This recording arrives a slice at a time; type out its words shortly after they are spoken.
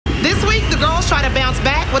girls try to bounce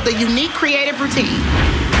back with a unique creative routine.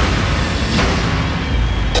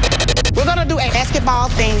 We're gonna do a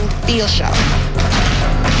basketball-themed field show.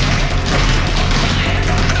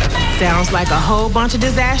 Sounds like a whole bunch of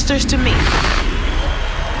disasters to me.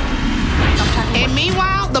 And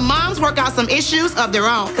meanwhile, the moms work out some issues of their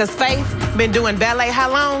own. Cause Faith been doing ballet how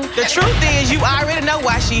long? The truth is, you already know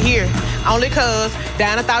why she here. Only cause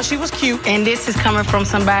Dinah thought she was cute. And this is coming from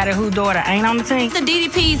somebody whose daughter ain't on the team. The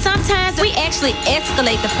DDP, sometimes we actually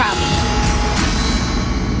escalate the problem.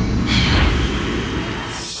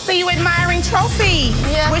 See you admiring trophy.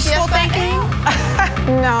 Wishful thinking.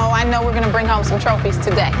 No, I know we're gonna bring home some trophies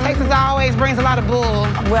today. Texas always brings a lot of bull.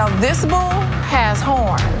 Well, this bull has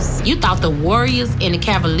horns. You thought the Warriors and the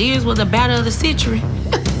Cavaliers was the battle of the century?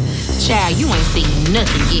 Child, you ain't seen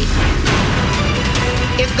nothing yet.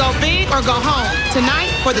 It's go big or go home. Tonight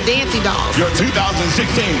for the Dancy Dolls. Your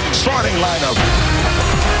 2016 starting lineup.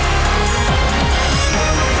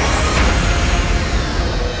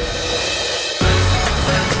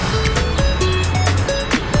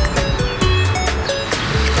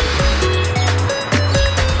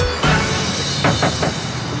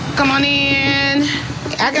 Come on in.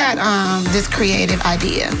 I got this creative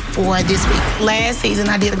idea for this week. Last season,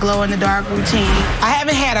 I did a glow-in-the-dark routine. I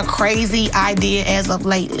haven't had a crazy idea as of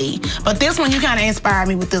lately, but this one, you kind of inspired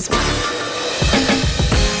me with this one.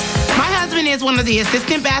 My husband is one of the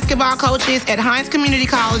assistant basketball coaches at Hines Community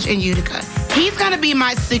College in Utica. He's gonna be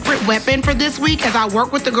my secret weapon for this week as I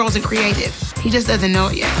work with the girls in creative. He just doesn't know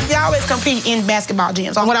it yet. We always compete in basketball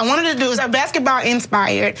gyms. So what I wanted to do is a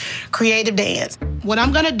basketball-inspired creative dance. What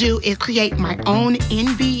I'm gonna do is create my own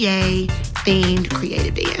NBA-themed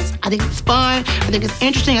creative dance. I think it's fun, I think it's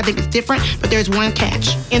interesting, I think it's different, but there's one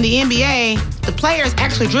catch. In the NBA, the players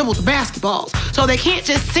actually dribble the basketballs, so they can't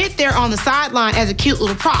just sit there on the sideline as a cute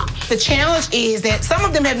little prop. The challenge is that some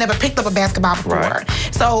of them have never picked up a basketball before. Right.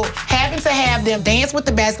 So having to have them dance with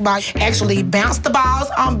the basketball, actually bounce the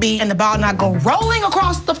balls on beat, and the ball not go rolling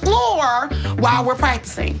across the floor while we're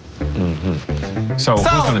practicing. So who's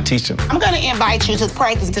gonna teach them? I'm gonna invite you to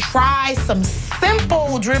practice to try some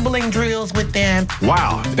simple dribbling drills with them.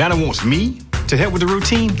 Wow, Dana wants me to help with the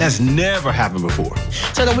routine? That's never happened before.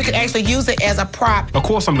 So that we could actually use it as a prop. Of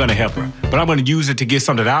course I'm gonna help her, but I'm gonna use it to get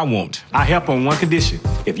something that I want. I help on one condition.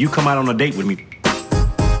 If you come out on a date with me.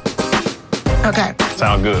 Okay.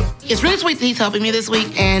 Sound good. It's really sweet that he's helping me this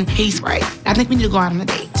week, and he's right. I think we need to go out on a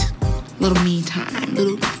date. Little me time,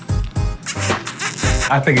 little...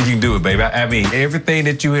 I think you can do it, baby. I mean, everything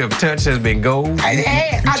that you have touched has been gold. I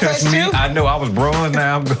touched me. you. I know I was bronze,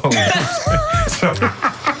 now I'm gold. So, right,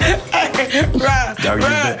 that was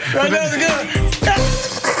good.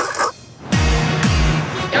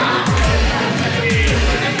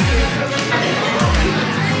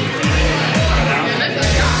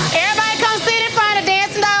 Everybody come sit in front of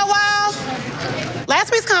Dancing Doll Wall.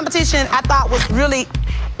 Last week's competition I thought was really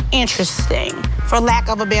interesting, for lack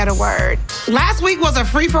of a better word. Last week was a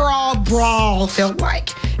free-for-all brawl, felt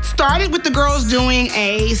like. Started with the girls doing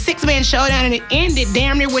a six-man showdown, and it ended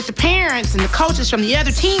damn near with the parents and the coaches from the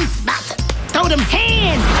other teams about to throw them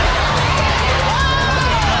hands.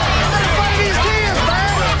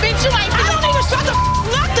 Bitch, you ain't I don't even shut the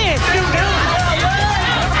nothing.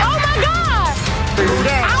 Oh my God. I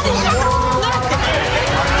don't shut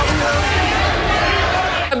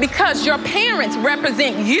nothing. Because your parents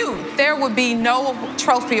represent you, there will be no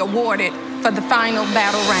trophy awarded for the final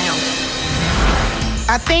battle round.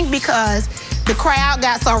 I think because the crowd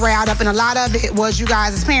got so riled up, and a lot of it was you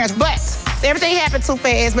guys as parents, but everything happened too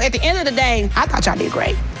fast. But at the end of the day, I thought y'all did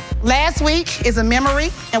great. Last week is a memory,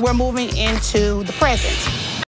 and we're moving into the present.